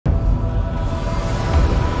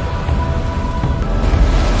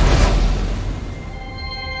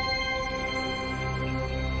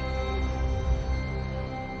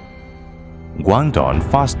Guangdong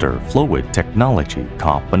Foster Fluid Technology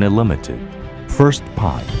Company Limited.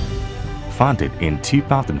 FSTpipe, founded in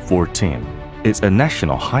 2014, is a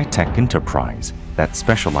national high-tech enterprise that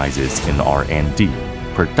specializes in R&D,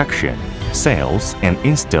 production, sales, and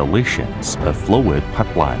installations of fluid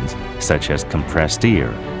pipelines such as compressed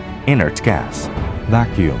air, inert gas,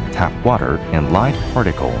 vacuum tap water, and light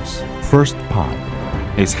particles.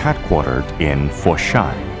 FSTpipe is headquartered in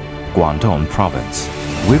Foshan, Guangdong Province,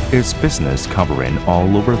 with its business covering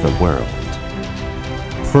all over the world.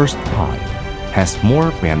 FSTpipe has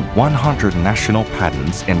more than 100 national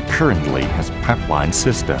patents and currently has pipeline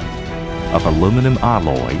system of aluminum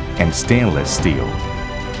alloy and stainless steel.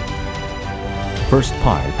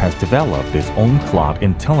 FSTpipe has developed its own cloud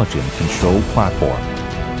intelligent control platform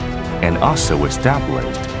and also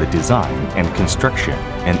established the design and construction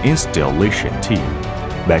and installation team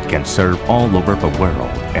that can serve all over the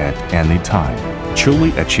world at any time,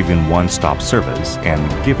 truly achieving one-stop service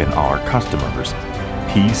and giving our customers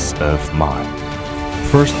peace of mind.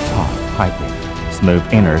 FSTpipe piping, smooth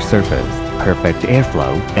inner surface, perfect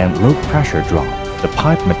airflow, and low pressure draw. The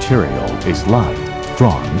pipe material is light,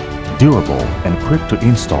 strong, durable, and quick to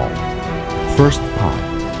install.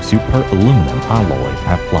 FSTpipe Super Aluminum Alloy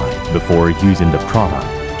pipeline. Before using the product,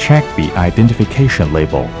 check the identification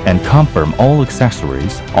label and confirm all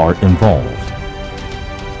accessories are involved.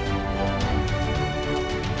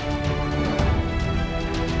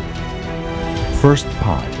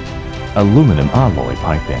 FSTpipe Aluminum Alloy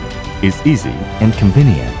piping is easy and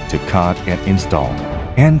convenient to cut and install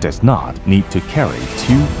and does not need to carry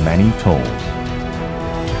too many tools.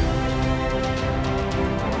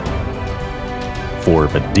 For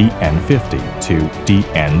the DN50 to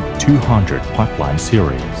DN200 pipeline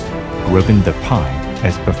series, grooving the pipe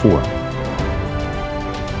as before.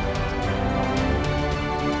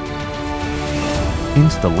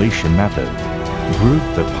 Installation method: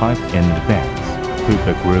 groove the pipe in advance. Put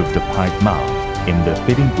the grooved pipe mouth in the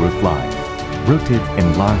fitting groove line. Rotate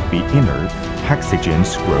and lock the inner hexagon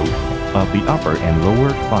screw of the upper and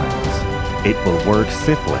lower climbs. It will work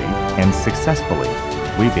safely and successfully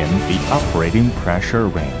within the operating pressure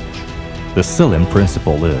range. The sealing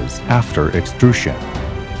principle is after extrusion.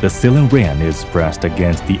 The sealing ring is pressed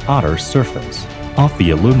against the outer surface of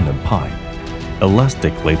the aluminum pipe,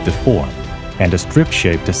 elastically deformed, and a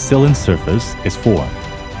strip-shaped sealing surface is formed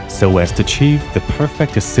so as to achieve the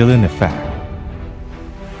perfect sealing effect.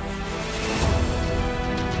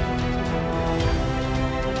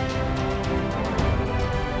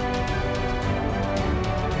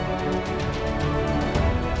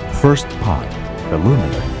 FSTpipe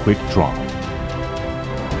Aluminum Quick Draw.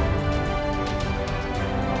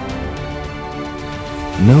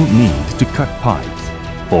 No need to cut pipes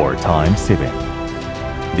for time saving.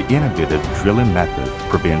 The innovative drilling method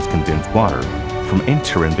prevents condensed water from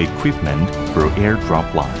entering the equipment through air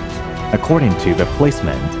drop lines. According to the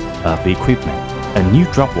placement of the equipment, a new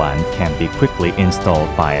drop line can be quickly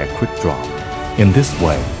installed by a quick draw. In this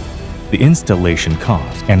way, the installation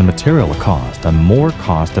cost and material cost are more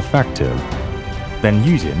cost-effective than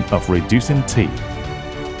using of reducing teeth.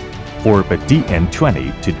 For the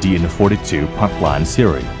DN20 to DN42 pipeline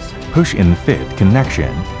series, push-and-fit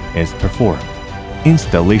connection is performed.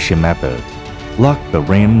 Installation method: lock the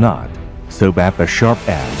ring nut so that the sharp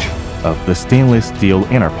edge of the stainless steel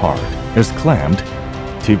inner part is clamped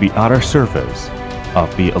to the outer surface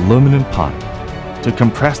of the aluminum pipe. To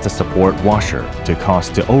compress the support washer to cause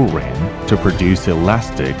the O-ring to produce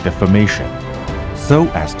elastic deformation so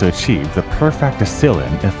as to achieve the perfect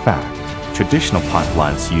sealing effect. Traditional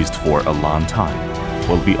pipelines used for a long time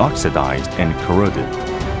will be oxidized and corroded,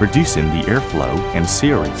 reducing the airflow and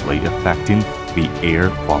seriously affecting the air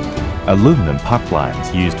quality. Aluminum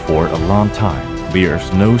pipelines used for a long time,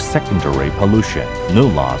 there's no secondary pollution, no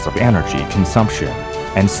loss of energy consumption,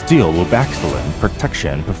 and still with excellent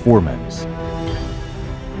protection performance.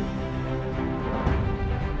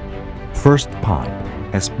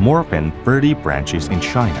 FSTpipe has more than 30 branches in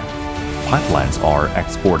China. Pipelines are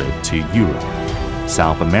exported to Europe,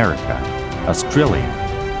 South America, Australia,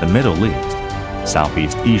 the Middle East,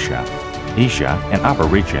 Southeast Asia, and other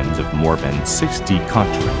regions of more than 60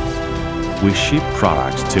 countries. We ship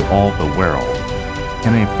products to all the world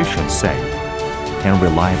in an efficient, safe, and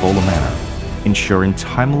reliable manner, ensuring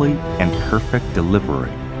timely and perfect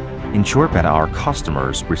delivery. Ensure that our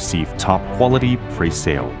customers receive top-quality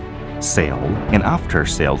pre-sale, sale, and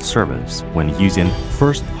after-sale service when using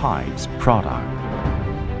FSTpipe's product.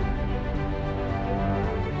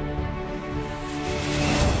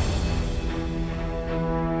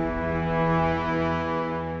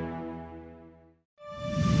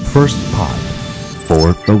 FSTpipe for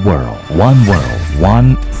the world. One world,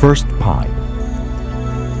 one FSTpipe.